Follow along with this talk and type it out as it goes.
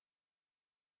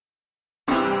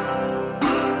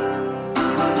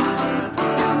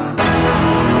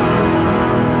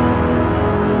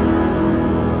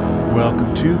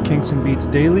welcome to Kinks and Beats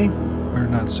Daily, or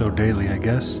not so daily, I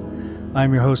guess.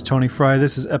 I'm your host, Tony Fry.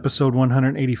 This is episode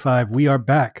 185. We are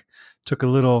back. Took a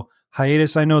little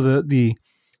hiatus. I know the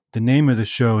name of the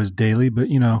show is Daily, but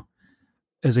you know,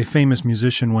 as a famous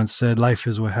musician once said, life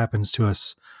is what happens to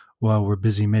us while we're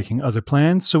busy making other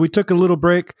plans. So we took a little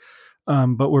break,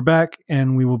 but we're back,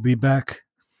 and we will be back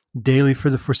daily for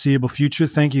the foreseeable future.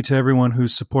 Thank you to everyone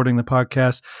who's supporting the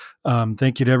podcast.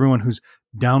 Thank you to everyone who's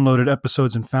downloaded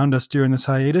episodes and found us during this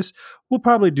hiatus. We'll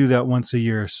probably do that once a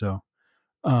year or so.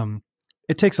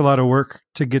 It takes a lot of work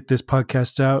to get this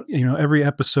podcast out. You know, every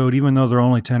episode, even though they're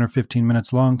only 10 or 15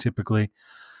 minutes long, typically,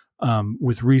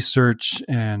 with research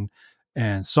and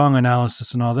song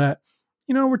analysis and all that,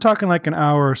 you know, we're talking like an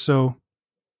hour or so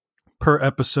per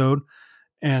episode.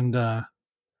 And,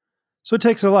 so it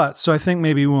takes a lot. So I think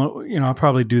maybe I'll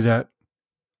probably do that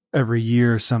every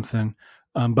year or something.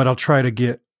 But I'll try to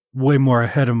get way more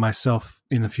ahead of myself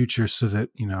in the future so that,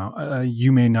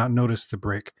 you may not notice the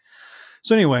break.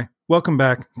 So anyway, welcome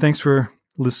back. Thanks for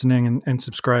listening and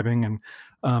subscribing. And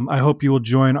I hope you will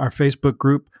join our Facebook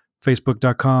group,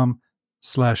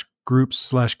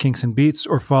 facebook.com/groups/Kinks and Beats,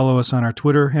 or follow us on our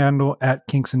Twitter handle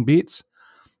 @Kinks and Beats.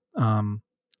 And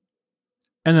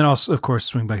then also, of course,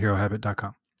 swing by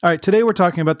herohabit.com. All right, today we're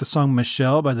talking about the song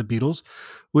Michelle by the Beatles,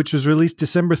 which was released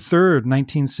December 3rd,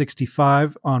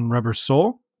 1965 on Rubber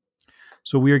Soul.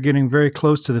 So we are getting very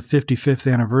close to the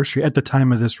 55th anniversary at the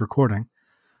time of this recording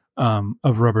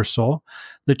of Rubber Soul.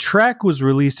 The track was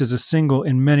released as a single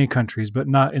in many countries, but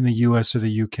not in the US or the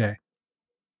UK.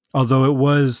 Although it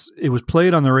was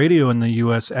played on the radio in the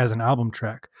US as an album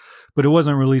track, but it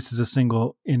wasn't released as a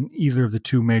single in either of the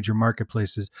two major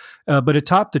marketplaces. But it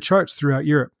topped the charts throughout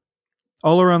Europe.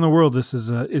 All around the world, this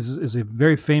is a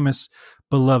very famous,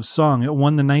 beloved song. It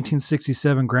won the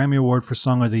 1967 Grammy Award for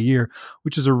Song of the Year,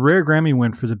 which is a rare Grammy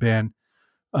win for the band,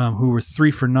 who were 3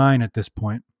 for 9 at this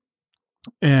point.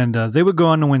 And they would go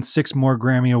on to win 6 more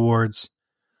Grammy Awards.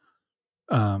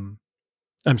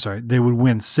 They would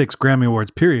win 6 Grammy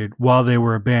Awards, period, while they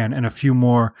were a band, and a few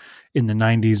more in the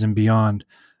 90s and beyond,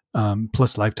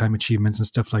 plus lifetime achievements and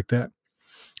stuff like that.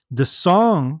 The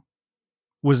song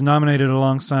was nominated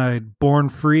alongside Born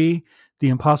Free, The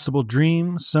Impossible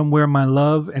Dream, Somewhere My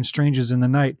Love, and Strangers in the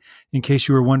Night, in case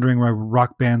you were wondering why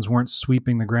rock bands weren't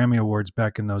sweeping the Grammy Awards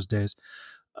back in those days.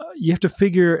 You have to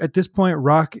figure, at this point,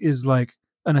 rock is like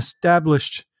an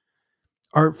established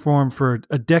art form for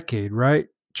a decade, right?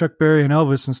 Chuck Berry and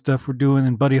Elvis and stuff were doing,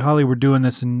 and Buddy Holly were doing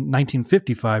this in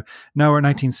 1955. Now we're in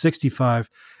 1965,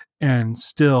 and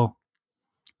still,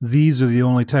 these are the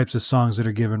only types of songs that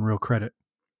are given real credit.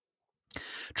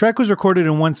 Track was recorded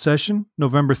in one session,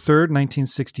 November 3rd,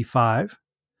 1965,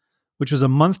 which was a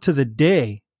month to the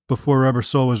day before Rubber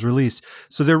Soul was released.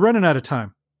 So they're running out of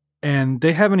time, and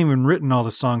they haven't even written all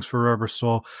the songs for Rubber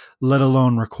Soul, let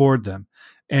alone record them.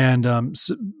 And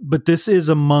but this is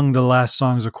among the last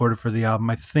songs recorded for the album.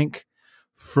 I think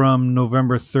from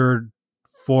November 3rd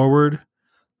forward,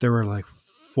 there were like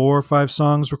 4 or 5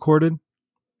 songs recorded,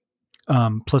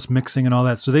 plus mixing and all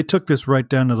that. So they took this right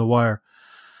down to the wire.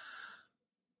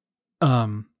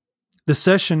 The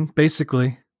session,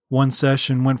 basically, one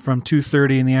session went from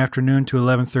 2:30 in the afternoon to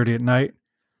 11:30 at night,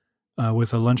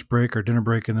 with a lunch break or dinner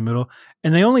break in the middle.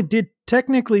 And they only did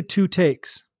technically 2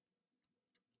 takes.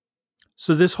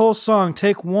 So this whole song,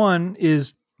 take 1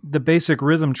 is the basic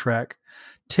rhythm track.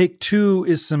 Take 2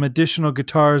 is some additional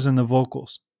guitars and the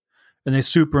vocals. And they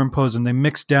superimpose them. They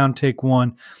mixed down take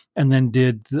 1 and then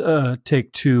did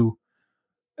take 2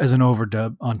 as an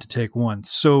overdub onto take 1.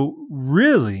 So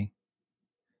really,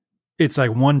 it's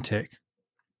like 1 take.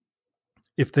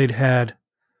 If they'd had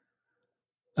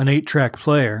an 8-track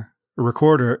player, a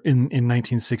recorder in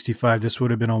 1965, this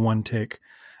would have been a 1-take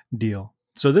deal.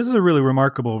 So this is a really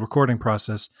remarkable recording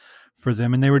process for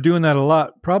them. And they were doing that a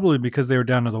lot, probably because they were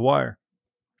down to the wire.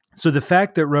 So the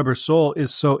fact that Rubber Soul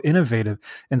is so innovative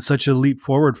and such a leap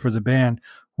forward for the band,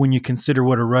 when you consider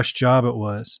what a rush job it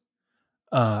was,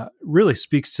 really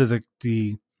speaks to the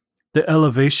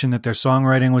elevation that their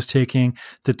songwriting was taking,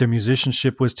 that their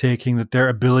musicianship was taking, that their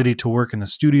ability to work in the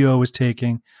studio was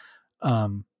taking.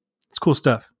 It's cool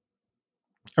stuff.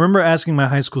 I remember asking my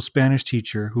high school Spanish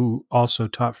teacher, who also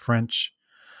taught French,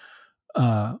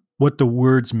 what the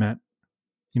words meant,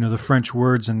 the French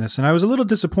words in this. And I was a little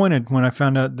disappointed when I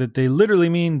found out that they literally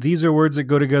mean these are words that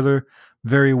go together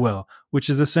very well, which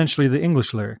is essentially the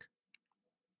English lyric.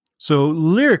 So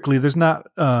lyrically, there's not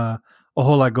a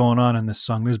whole lot going on in this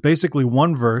song. There's basically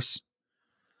one verse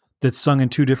that's sung in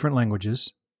 2 different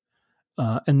languages.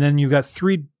 And then you got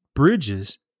 3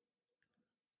 bridges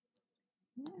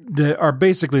that are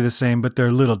basically the same, but they're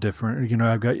a little different. You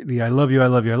know, I've got the I love you, I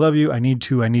love you, I love you. I need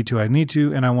to, I need to, I need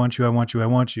to, and I want you, I want you, I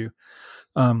want you.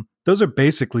 Those are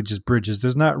basically just bridges.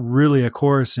 There's not really a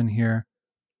chorus in here,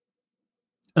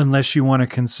 unless you want to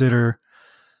consider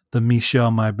the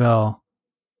Michelle, my belle.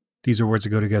 These are words that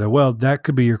go together. Well, that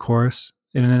could be your chorus.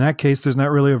 And in that case, there's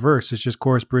not really a verse. It's just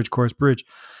chorus, bridge, chorus, bridge.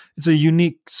 It's a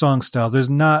unique song style. There's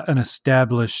not an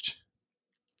established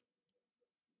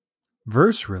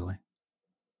verse, really.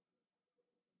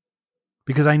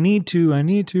 Because I need to, I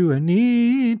need to, I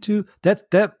need to.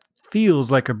 That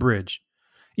feels like a bridge.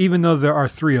 Even though there are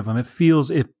three of them,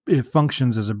 it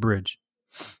functions as a bridge.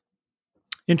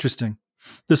 Interesting.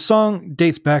 The song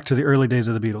dates back to the early days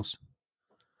of the Beatles.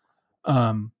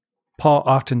 Paul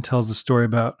often tells the story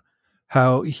about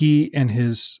how he and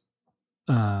his,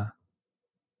 when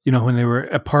they were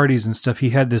at parties and stuff,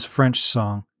 he had this French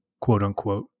song, quote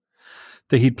unquote,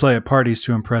 that he'd play at parties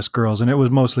to impress girls. And it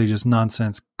was mostly just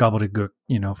nonsense, gobbledygook,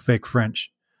 fake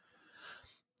French.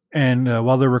 And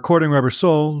while they're recording Rubber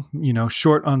Soul,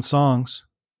 short on songs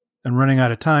and running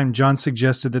out of time, John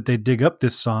suggested that they dig up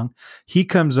this song. He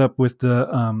comes up with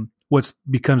the what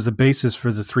becomes the basis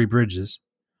for the three bridges.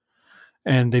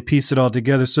 And they piece it all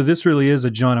together. So this really is a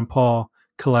John and Paul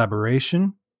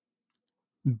collaboration.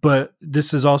 But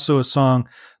this is also a song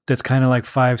that's kind of like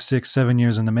 5, 6, 7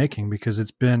 years in the making, because it's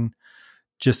been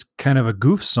just kind of a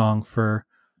goof song for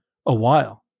a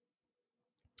while.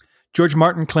 George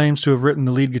Martin claims to have written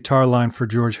the lead guitar line for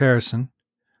George Harrison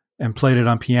and played it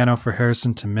on piano for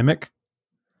Harrison to mimic.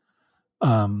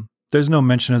 There's no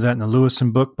mention of that in the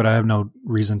Lewison book, but I have no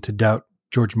reason to doubt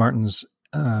George Martin's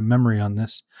memory on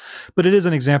this. But it is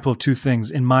an example of two things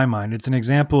in my mind. It's an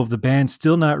example of the band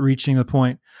still not reaching the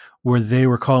point where they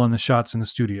were calling the shots in the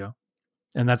studio.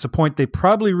 And that's a point they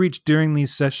probably reached during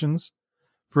these sessions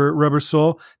for Rubber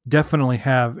Soul, definitely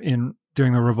have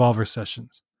during the Revolver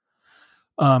sessions.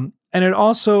 And it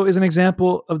also is an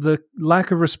example of the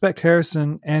lack of respect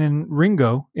Harrison and in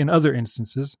Ringo, in other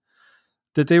instances,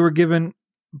 that they were given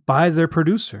by their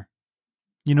producer.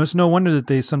 It's no wonder that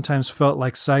they sometimes felt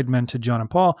like sidemen to John and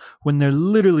Paul when they're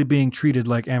literally being treated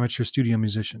like amateur studio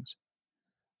musicians.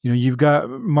 You've got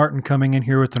Martin coming in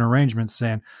here with an arrangement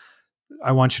saying,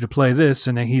 I want you to play this,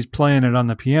 and then he's playing it on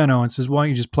the piano and says, why don't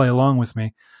you just play along with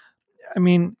me? I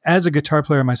mean, as a guitar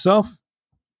player myself,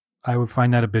 I would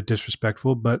find that a bit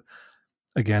disrespectful, but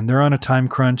again, they're on a time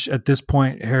crunch. At this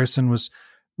point, Harrison was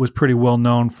pretty well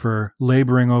known for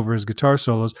laboring over his guitar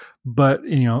solos, but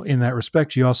in that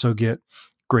respect, you also get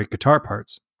great guitar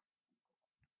parts.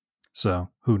 So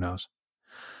who knows?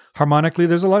 Harmonically,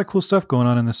 there's a lot of cool stuff going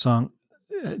on in this song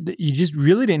that you just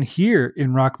really didn't hear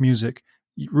in rock music.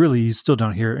 Really, you still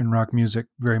don't hear it in rock music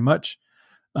very much.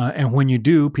 And when you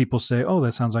do, people say, "Oh,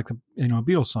 that sounds like a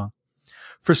Beatles song."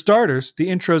 For starters, the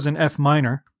intro's in F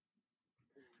minor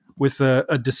with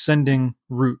a descending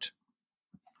root,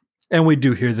 and we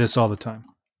do hear this all the time.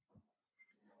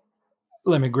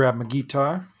 Let me grab my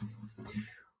guitar.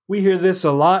 We hear this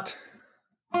a lot.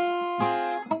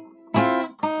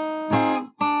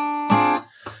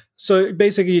 So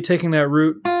basically, you're taking that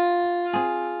root.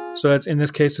 So that's, in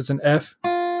this case, it's an F.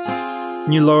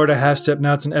 And you lower it a half step.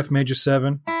 Now it's an F major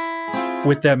 7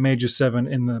 with that major 7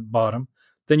 in the bottom.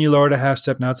 Then you lower it a half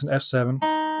step. Now it's an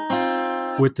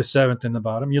F7 with the 7th in the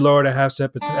bottom. You lower it a half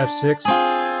step. It's an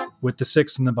F6 with the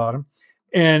 6th in the bottom.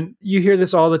 And you hear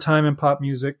this all the time in pop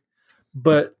music.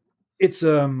 But it's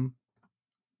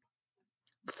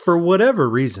for whatever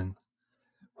reason,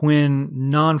 when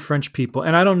non-French people,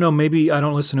 and I don't know, maybe I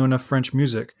don't listen to enough French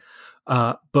music,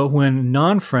 but when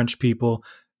non-French people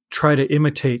try to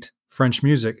imitate French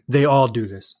music, they all do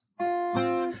this.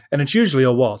 And it's usually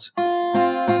a waltz.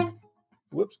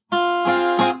 Whoops.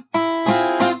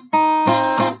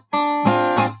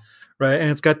 Right?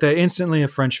 And it's got that instantly a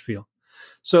French feel.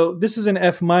 So this is an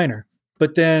F minor,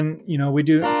 but then, we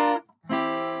do...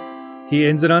 He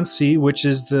ends it on C, which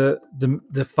is the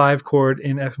 5 chord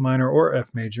in F minor or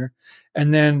F major.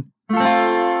 And then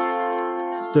the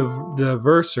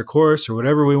verse or chorus or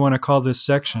whatever we want to call this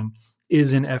section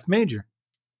is in F major.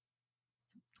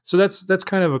 So that's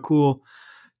kind of a cool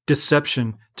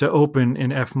deception to open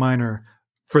in F minor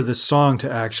for the song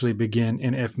to actually begin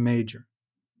in F major.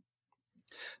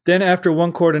 Then after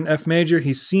one chord in F major,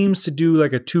 he seems to do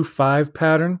like a 2-5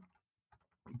 pattern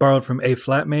borrowed from A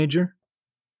flat major,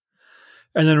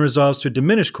 and then resolves to a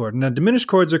diminished chord. Now, diminished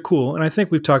chords are cool, and I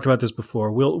think we've talked about this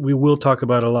before. We will talk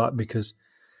about it a lot because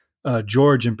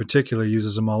George in particular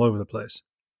uses them all over the place.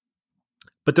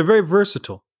 But they're very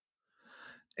versatile.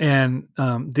 And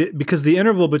because the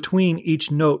interval between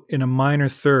each note in a minor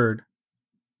third,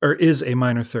 or is a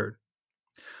minor third,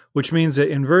 which means that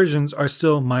inversions are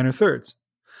still minor thirds.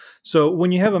 So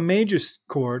when you have a major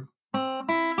chord,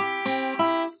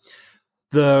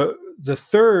 the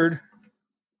third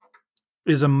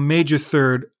is a major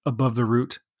third above the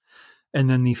root, and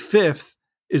then the fifth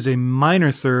is a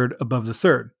minor third above the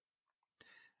third.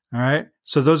 All right?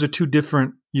 So those are two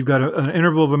different, you've got an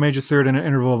interval of a major third and an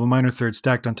interval of a minor third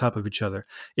stacked on top of each other.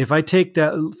 If I take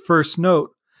that first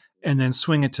note and then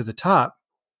swing it to the top,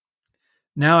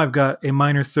 now I've got a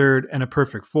minor third and a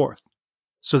perfect fourth.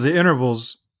 So the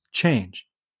intervals change.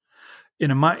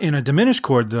 In a diminished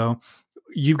chord, though,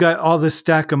 you've got all this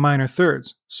stack of minor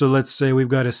thirds. So let's say we've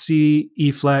got a C,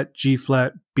 E flat, G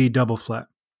flat, B double flat.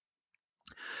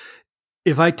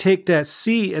 If I take that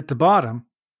C at the bottom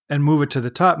and move it to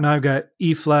the top, now I've got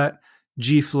E flat,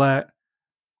 G flat,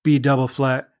 B double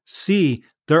flat, C.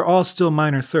 They're all still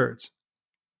minor thirds.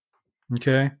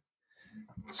 Okay?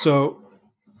 So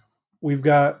we've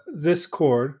got this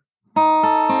chord, and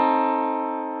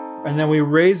then we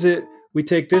raise it. We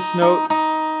take this note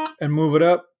and move it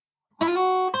up.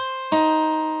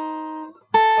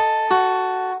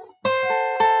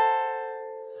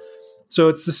 So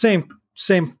it's the same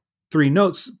three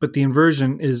notes, but the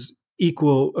inversion is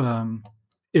equal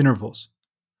intervals.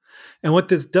 And what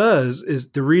this does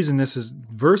is, the reason this is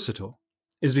versatile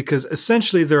is because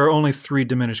essentially there are only three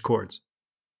diminished chords,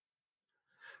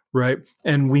 right?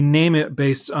 And we name it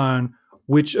based on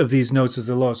which of these notes is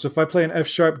the lowest. So if I play an F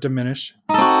sharp diminish,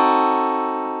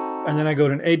 and then I go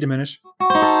to an A diminish,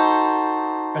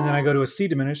 and then I go to a C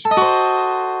diminish,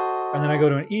 and then I go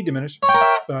to an E diminish,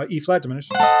 E flat diminish,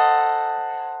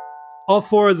 all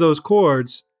four of those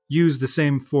chords use the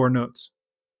same four notes.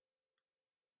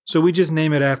 So we just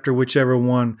name it after whichever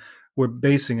one we're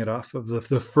basing it off of,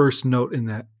 the first note in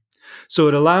that. So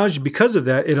it allows you, because of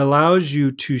that, it allows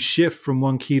you to shift from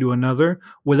one key to another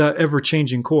without ever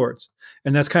changing chords.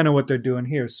 And that's kind of what they're doing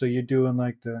here. So you're doing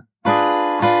like the...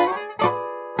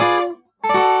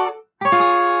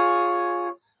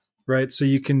 Right? So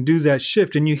you can do that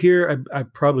shift. And you hear, I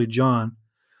probably John,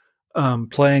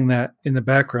 playing that in the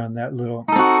background, that little...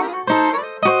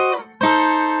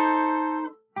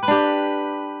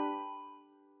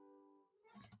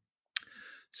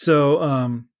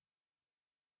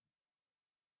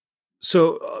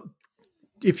 So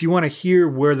if you want to hear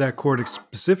where that chord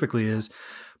specifically is,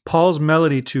 Paul's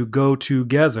melody to Go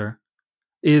Together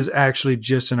is actually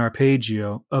just an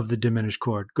arpeggio of the diminished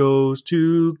chord. Goes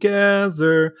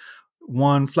together,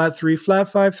 1 flat 3 flat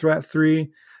 5 flat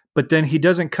 3, but then he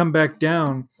doesn't come back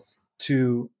down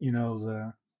to,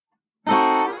 the...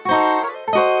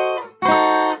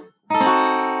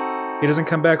 He doesn't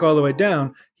come back all the way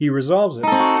down. He resolves it.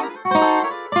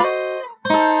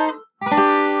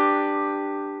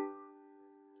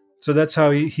 So that's how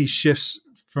he shifts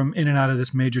from in and out of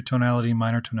this major tonality,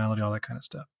 minor tonality, all that kind of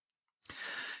stuff.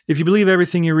 If you believe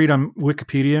everything you read on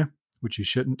Wikipedia, which you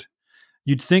shouldn't,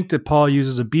 you'd think that Paul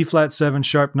uses a B flat 7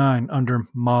 sharp 9 under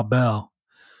Ma Bell.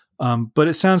 But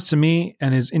it sounds to me,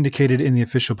 and is indicated in the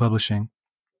official publishing,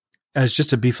 as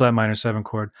just a B flat minor 7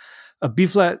 chord. A B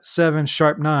flat 7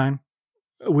 sharp 9,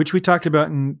 which we talked about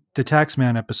in the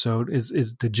Taxman episode, is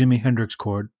the Jimi Hendrix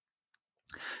chord.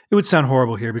 It would sound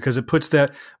horrible here because it puts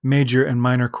that major and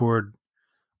minor chord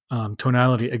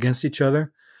tonality against each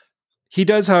other. He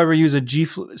does, however, use a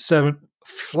G7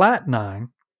 flat 9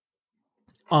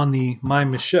 on the My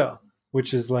Michelle,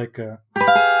 which is like a...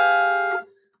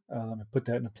 let me put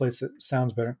that in a place that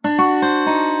sounds better.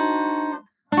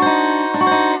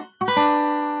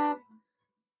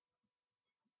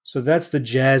 So that's the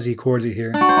jazzy chord you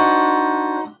hear.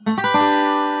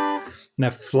 And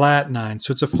that flat 9.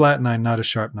 So it's a flat 9, not a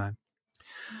sharp 9.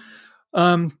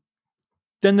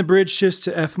 Then the bridge shifts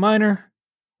to F minor,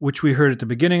 which we heard at the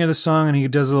beginning of the song, and he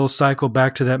does a little cycle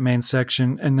back to that main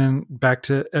section and then back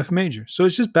to F major. So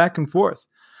it's just back and forth.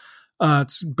 But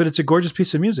it's a gorgeous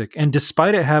piece of music. And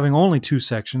despite it having only two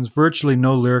sections, virtually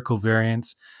no lyrical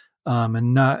variants,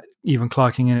 and not even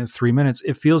clocking in at 3 minutes,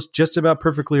 it feels just about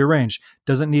perfectly arranged.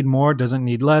 Doesn't need more, doesn't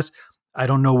need less. I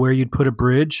don't know where you'd put a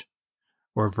bridge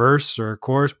or a verse or a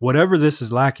chorus, whatever this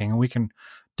is lacking, and we can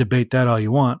debate that all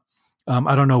you want.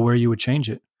 I don't know where you would change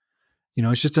it.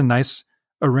 It's just a nice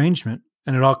arrangement,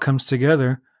 and it all comes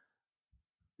together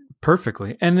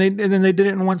perfectly. And then they did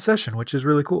it in one session, which is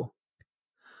really cool.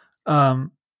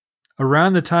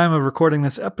 Around the time of recording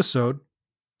this episode,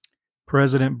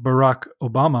 President Barack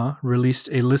Obama released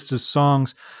a list of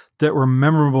songs that were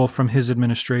memorable from his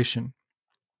administration.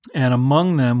 And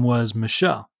among them was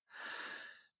Michelle.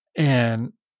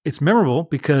 And it's memorable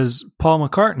because Paul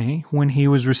McCartney, when he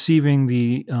was receiving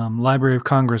the Library of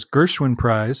Congress Gershwin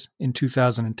Prize in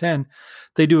 2010,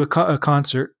 they do a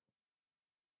concert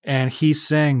and he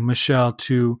sang Michelle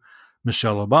to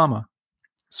Michelle Obama.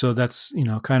 So that's,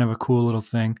 kind of a cool little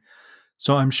thing.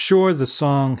 So I'm sure the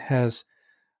song has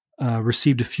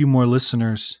received a few more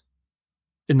listeners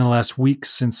in the last week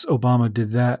since Obama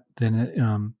did that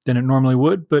than it normally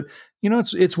would. But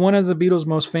it's one of the Beatles'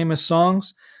 most famous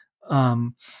songs.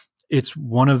 It's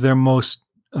one of their most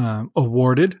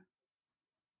awarded.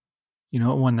 It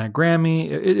won that Grammy.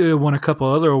 It won a couple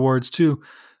other awards too.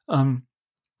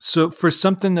 So for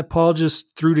something that Paul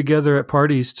just threw together at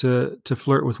parties to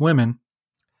flirt with women,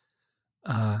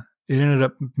 it ended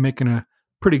up making a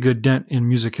pretty good dent in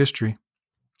music history.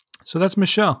 So that's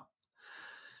Michelle.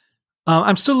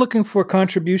 I'm still looking for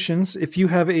contributions. If you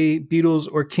have a Beatles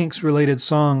or Kinks related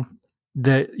song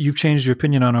that you've changed your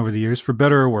opinion on over the years, for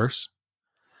better or worse,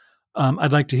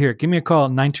 I'd like to hear it. Give me a call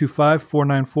at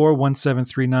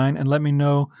 925-494-1739 and let me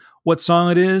know what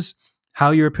song it is,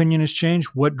 how your opinion has changed,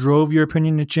 what drove your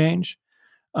opinion to change.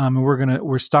 And we're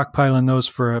stockpiling those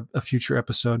for a future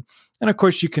episode. And of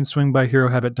course, you can swing by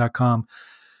herohabit.com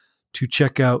to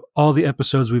check out all the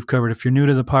episodes we've covered. If you're new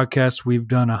to the podcast, we've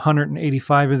done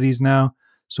 185 of these now.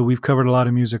 So we've covered a lot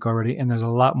of music already, and there's a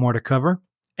lot more to cover.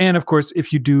 And of course,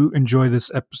 if you do enjoy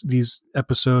these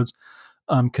episodes,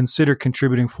 consider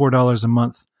contributing $4 a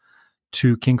month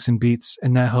to Kinks and Beats,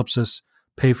 and that helps us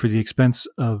pay for the expense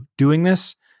of doing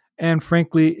this. And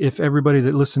frankly, if everybody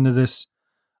that listened to this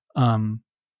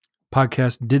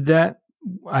podcast did that,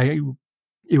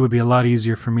 it would be a lot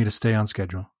easier for me to stay on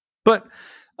schedule. But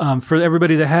for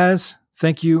everybody that has,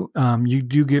 thank you. You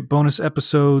do get bonus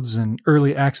episodes and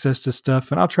early access to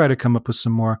stuff, and I'll try to come up with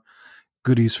some more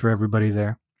goodies for everybody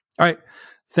there. All right.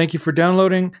 Thank you for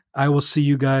downloading. I will see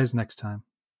you guys next time.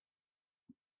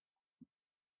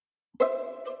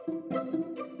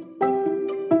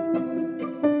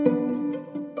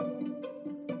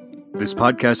 This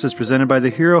podcast is presented by the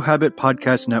Hero Habit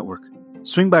Podcast Network.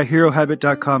 Swing by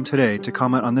herohabit.com today to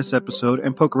comment on this episode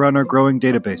and poke around our growing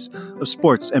database of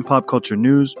sports and pop culture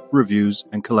news, reviews,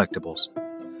 and collectibles.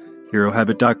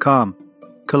 herohabit.com.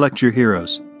 Collect your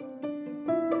heroes.